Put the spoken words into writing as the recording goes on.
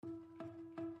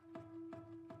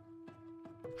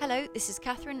Hello, this is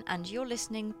Katharine, and you're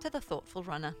listening to The Thoughtful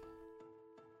Runner.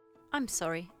 I'm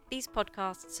sorry, these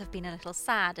podcasts have been a little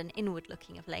sad and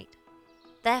inward-looking of late.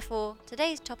 Therefore,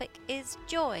 today's topic is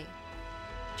joy.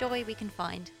 Joy we can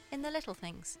find in the little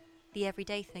things, the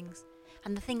everyday things,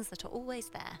 and the things that are always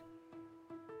there.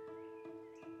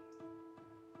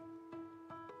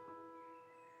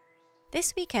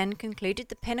 This weekend concluded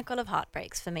the pinnacle of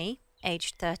heartbreaks for me,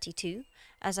 aged 32,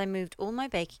 as I moved all my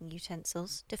baking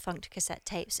utensils, defunct cassette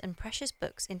tapes and precious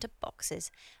books into boxes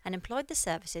and employed the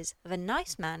services of a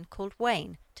nice man called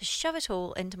Wayne to shove it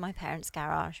all into my parents'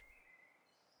 garage.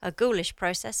 A ghoulish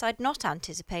process I'd not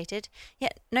anticipated,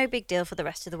 yet no big deal for the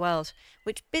rest of the world,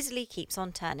 which busily keeps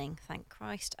on turning, thank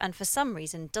Christ, and for some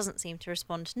reason doesn't seem to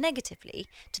respond negatively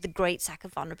to the great sack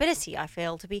of vulnerability I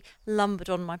feel to be lumbered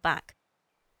on my back.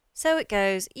 So it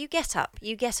goes, you get up,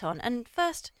 you get on, and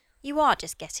first you are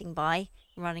just getting by,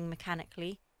 running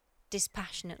mechanically,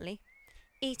 dispassionately,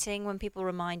 eating when people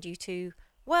remind you to,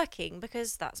 working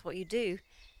because that's what you do,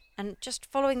 and just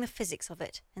following the physics of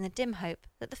it in the dim hope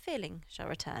that the feeling shall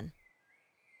return.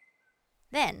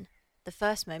 Then, the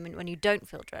first moment when you don't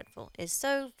feel dreadful is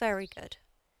so very good.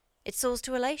 It soars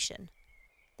to elation.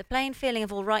 The plain feeling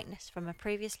of all rightness from a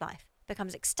previous life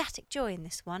becomes ecstatic joy in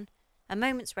this one, a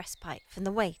moment's respite from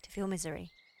the weight of your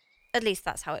misery. At least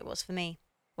that's how it was for me,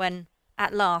 when,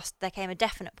 at last, there came a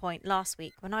definite point last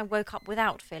week when I woke up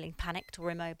without feeling panicked or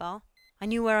immobile. I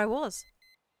knew where I was.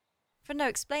 For no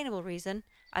explainable reason,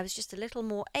 I was just a little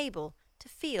more able to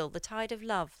feel the tide of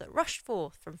love that rushed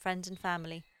forth from friends and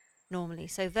family, normally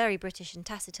so very British and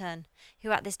taciturn,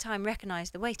 who at this time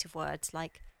recognised the weight of words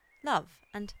like love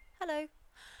and hello,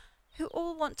 who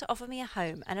all want to offer me a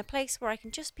home and a place where I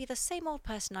can just be the same old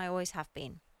person I always have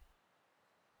been.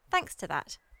 Thanks to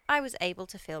that, I was able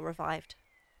to feel revived,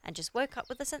 and just woke up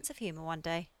with a sense of humour one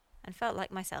day, and felt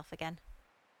like myself again.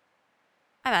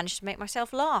 I managed to make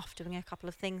myself laugh doing a couple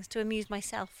of things to amuse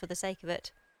myself for the sake of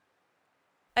it.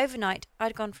 Overnight,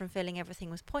 I'd gone from feeling everything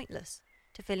was pointless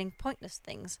to feeling pointless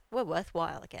things were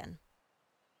worthwhile again.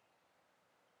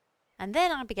 And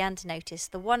then I began to notice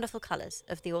the wonderful colours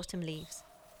of the autumn leaves,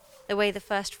 the way the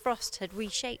first frost had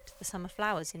reshaped the summer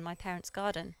flowers in my parents'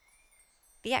 garden,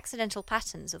 the accidental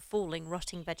patterns of falling,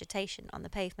 rotting vegetation on the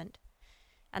pavement,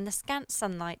 and the scant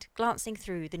sunlight glancing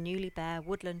through the newly bare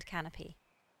woodland canopy.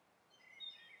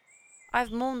 I've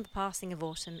mourned the passing of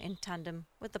autumn in tandem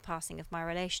with the passing of my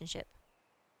relationship.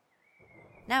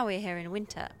 Now we're here in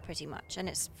winter, pretty much, and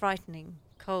it's frightening,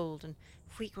 cold, and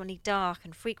frequently dark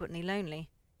and frequently lonely.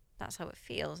 That's how it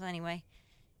feels, anyway.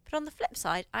 But on the flip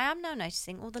side, I am now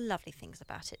noticing all the lovely things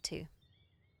about it too.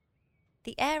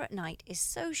 The air at night is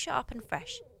so sharp and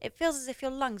fresh, it feels as if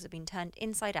your lungs have been turned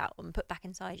inside out and put back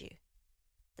inside you.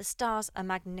 The stars are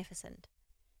magnificent.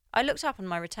 I looked up on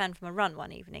my return from a run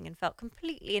one evening and felt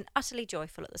completely and utterly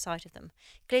joyful at the sight of them,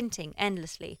 glinting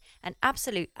endlessly, an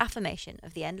absolute affirmation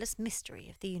of the endless mystery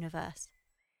of the universe.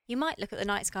 You might look at the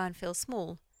night sky and feel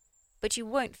small, but you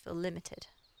won't feel limited.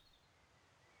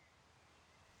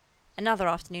 Another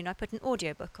afternoon I put an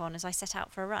audiobook on as I set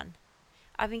out for a run.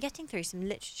 I've been getting through some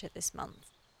literature this month.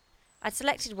 I'd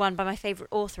selected one by my favourite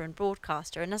author and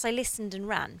broadcaster, and as I listened and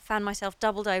ran, found myself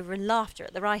doubled over in laughter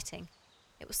at the writing.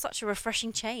 It was such a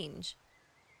refreshing change.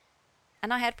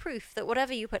 And I had proof that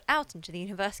whatever you put out into the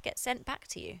universe gets sent back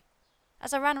to you.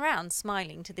 As I ran around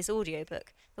smiling to this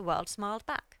audiobook, the world smiled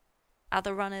back.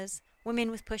 Other runners,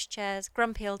 women with pushchairs,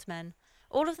 grumpy old men,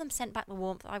 all of them sent back the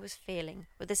warmth I was feeling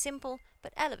with a simple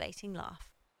but elevating laugh.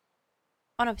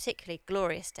 On a particularly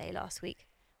glorious day last week,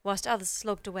 whilst others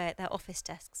slogged away at their office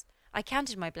desks, I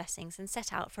counted my blessings and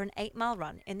set out for an 8-mile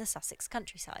run in the Sussex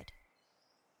countryside.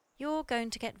 You're going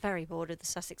to get very bored of the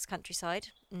Sussex countryside,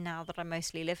 now that I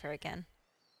mostly live here again.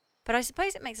 But I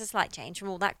suppose it makes a slight change from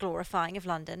all that glorifying of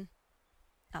London.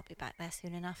 I'll be back there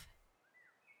soon enough.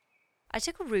 I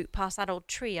took a route past that old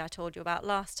tree I told you about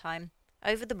last time,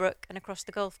 over the brook and across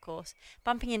the golf course,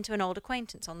 bumping into an old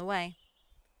acquaintance on the way.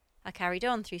 I carried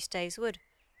on through Stays Wood,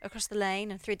 across the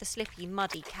lane and through the slippy,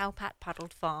 muddy,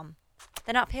 cowpat-paddled farm,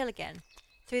 then uphill again,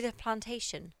 through the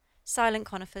plantation, silent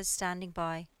conifers standing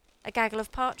by, a gaggle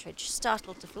of partridge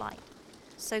startled to flight,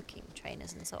 soaking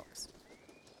trainers and socks.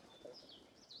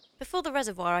 Before the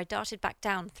reservoir I darted back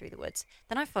down through the woods,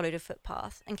 then I followed a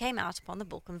footpath and came out upon the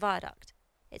Balkan Viaduct.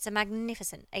 It's a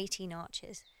magnificent 18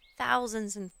 arches,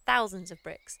 thousands and thousands of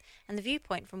bricks, and the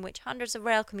viewpoint from which hundreds of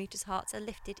rail commuters' hearts are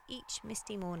lifted each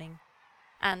misty morning.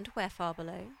 And where far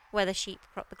below, where the sheep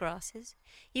crop the grasses,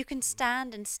 you can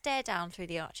stand and stare down through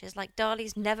the arches like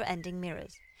Dali's never-ending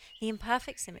mirrors, the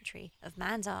imperfect symmetry of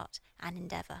man's art and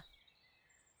endeavour.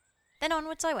 Then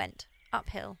onwards I went,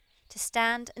 uphill, to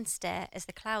stand and stare as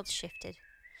the clouds shifted,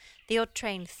 The odd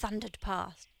train thundered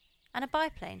past, and a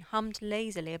biplane hummed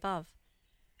lazily above.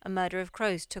 A murder of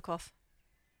crows took off.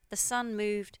 The sun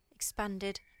moved,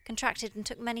 expanded, contracted, and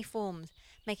took many forms,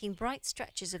 making bright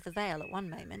stretches of the vale at one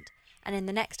moment, and in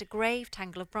the next a grave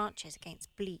tangle of branches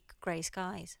against bleak grey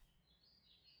skies.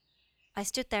 I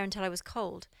stood there until I was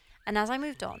cold, and as I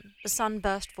moved on, the sun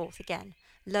burst forth again,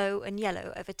 low and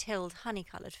yellow over tilled,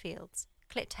 honey-coloured fields,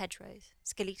 clipped hedgerows,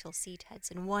 skeletal seed heads,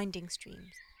 and winding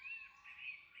streams.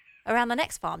 Around the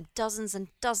next farm, dozens and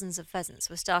dozens of pheasants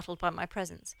were startled by my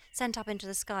presence, sent up into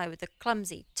the sky with the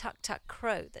clumsy tuck-tuck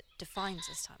crow that defines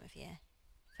this time of year.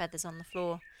 Feathers on the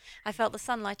floor. I felt the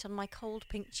sunlight on my cold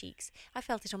pink cheeks. I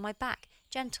felt it on my back,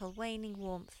 gentle, waning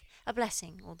warmth, a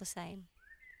blessing all the same.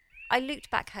 I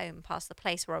looped back home past the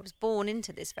place where I was born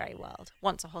into this very world,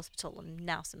 once a hospital and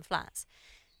now some flats.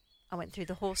 I went through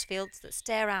the horse fields that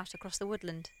stare out across the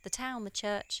woodland, the town, the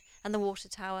church, and the water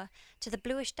tower, to the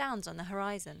bluish downs on the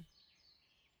horizon.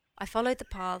 I followed the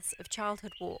paths of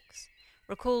childhood walks,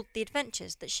 recalled the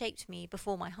adventures that shaped me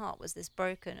before my heart was this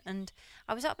broken, and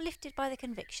I was uplifted by the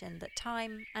conviction that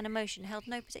time and emotion held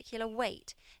no particular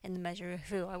weight in the measure of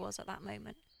who I was at that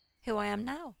moment, who I am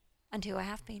now, and who I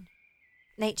have been.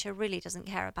 Nature really doesn't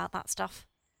care about that stuff.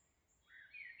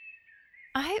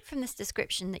 I hope from this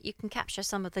description that you can capture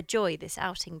some of the joy this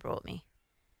outing brought me.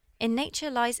 In nature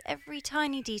lies every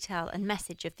tiny detail and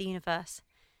message of the universe.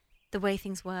 The way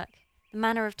things work, the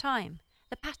manner of time,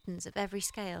 the patterns of every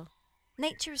scale.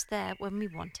 Nature is there when we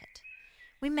want it.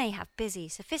 We may have busy,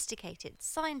 sophisticated,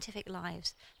 scientific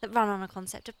lives that run on a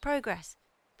concept of progress,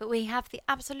 but we have the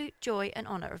absolute joy and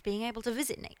honour of being able to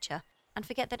visit nature and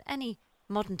forget that any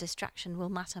modern distraction will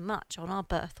matter much on our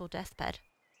birth or deathbed.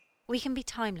 We can be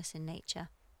timeless in nature.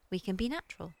 We can be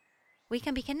natural. We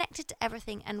can be connected to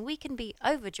everything, and we can be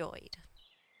overjoyed.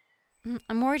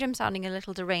 I'm worried I'm sounding a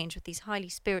little deranged with these highly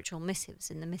spiritual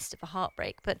missives in the midst of a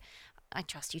heartbreak, but I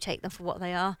trust you take them for what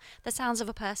they are, the sounds of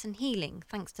a person healing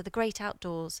thanks to the great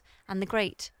outdoors and the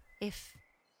great, if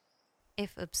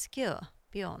obscure,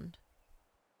 beyond.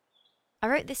 I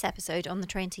wrote this episode on the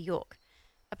train to York,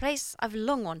 a place I've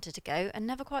long wanted to go and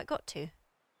never quite got to.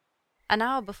 An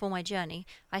hour before my journey,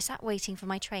 I sat waiting for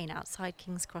my train outside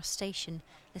King's Cross Station,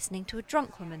 listening to a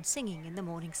drunk woman singing in the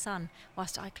morning sun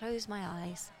whilst I closed my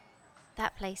eyes.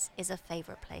 That place is a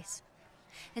favourite place.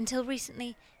 Until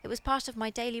recently, it was part of my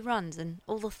daily runs and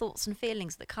all the thoughts and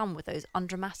feelings that come with those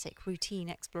undramatic, routine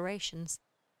explorations.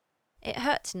 It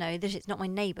hurt to know that it's not my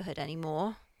neighbourhood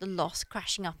anymore, the loss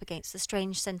crashing up against the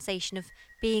strange sensation of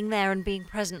being there and being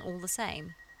present all the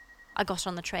same. I got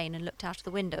on the train and looked out of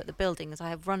the window at the buildings I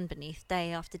have run beneath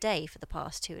day after day for the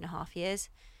past 2.5 years.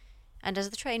 And as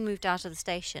the train moved out of the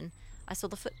station, I saw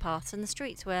the footpaths and the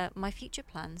streets where my future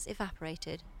plans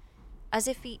evaporated, as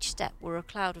if each step were a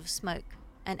cloud of smoke,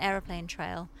 an aeroplane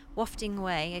trail, wafting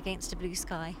away against a blue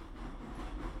sky.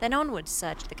 Then onwards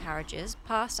surged the carriages,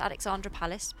 past Alexandra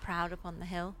Palace, proud upon the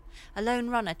hill, a lone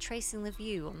runner tracing the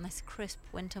view on this crisp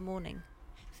winter morning,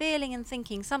 feeling and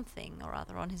thinking something or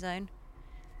other on his own.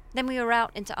 Then we were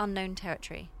out into unknown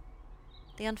territory.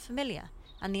 The unfamiliar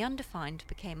and the undefined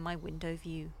became my window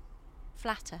view.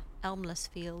 Flatter, elmless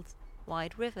fields,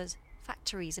 wide rivers,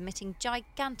 factories emitting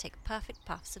gigantic, perfect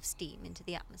puffs of steam into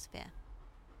the atmosphere.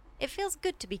 It feels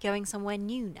good to be going somewhere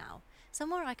new now,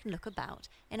 somewhere I can look about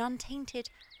in untainted,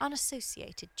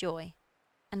 unassociated joy.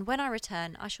 And when I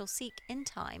return, I shall seek, in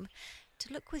time,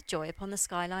 to look with joy upon the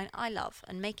skyline I love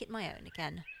and make it my own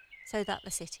again, so that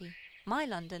the city, my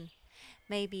London,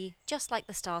 may be just like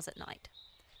the stars at night,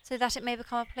 so that it may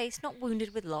become a place not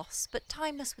wounded with loss, but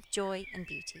timeless with joy and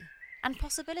beauty, and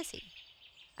possibility,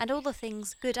 and all the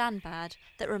things, good and bad,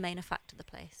 that remain a fact of the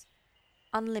place.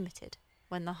 Unlimited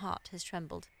when the heart has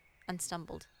trembled and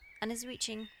stumbled, and is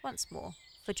reaching once more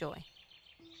for joy.